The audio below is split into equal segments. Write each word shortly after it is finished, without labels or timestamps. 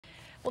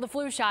Well, the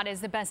flu shot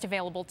is the best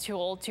available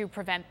tool to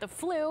prevent the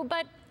flu,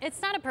 but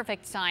it's not a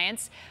perfect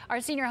science. Our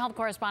senior health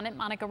correspondent,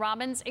 Monica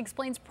Robbins,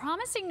 explains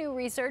promising new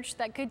research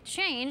that could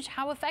change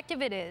how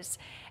effective it is.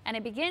 And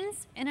it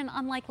begins in an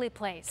unlikely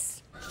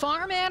place.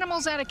 Farm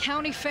animals at a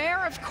county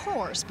fair, of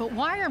course, but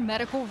why are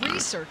medical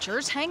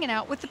researchers hanging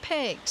out with the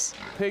pigs?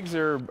 Pigs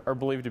are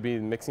believed to be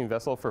the mixing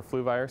vessel for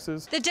flu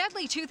viruses. The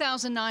deadly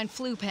 2009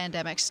 flu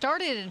pandemic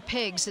started in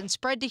pigs and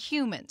spread to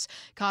humans,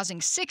 causing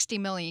 60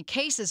 million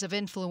cases of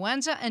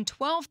influenza and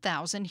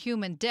 12,000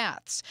 human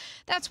deaths.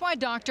 That's why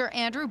Dr.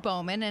 Andrew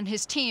Bowman and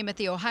his team at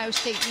the Ohio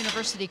State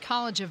University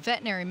College of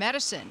Veterinary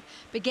Medicine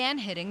began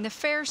hitting the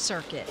fair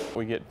circuit.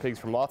 We get pigs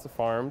from lots of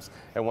farms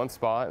at one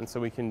spot, and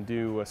so we can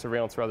do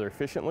surveillance rather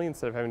efficiently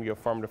instead of having to go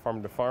farm to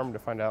farm to farm to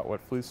find out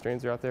what flu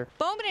strains are out there.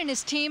 Bowman and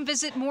his team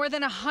visit more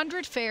than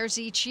 100 fairs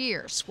each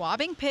year,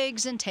 swabbing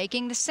pigs and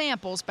taking the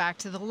samples back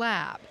to the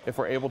lab. If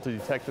we're able to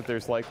detect that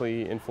there's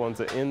likely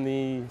influenza in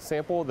the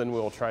sample, then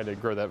we'll try to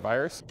grow that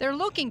virus. They're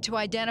looking to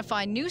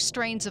identify new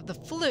strains of the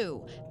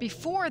flu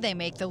before they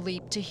make the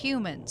leap to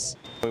humans.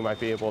 We might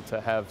be able to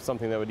have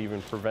something that would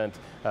even prevent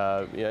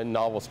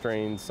novel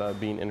strains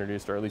being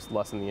introduced, or at least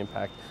lessen the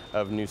impact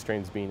of new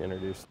strains being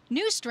introduced.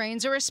 New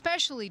strains are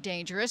especially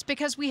dangerous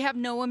because we have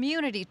no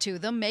immunity to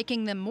them,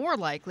 making them more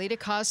likely to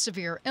cause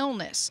severe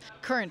illness.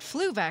 Current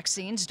flu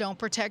vaccines don't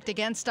protect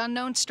against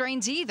unknown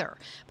strains either,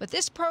 but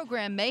this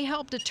program may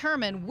help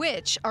determine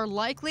which are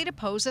likely to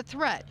pose a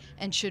threat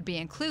and should be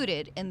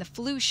included in the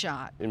flu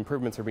shot.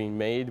 Improvements are being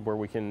made where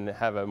we can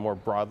have a more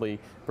broadly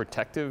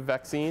protective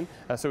vaccine,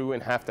 so we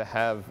wouldn't have to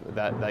have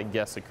that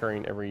guess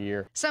occurring every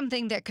year.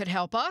 Something that could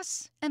help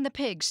us and the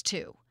pigs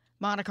too.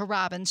 Monica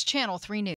Robbins, Channel 3 News.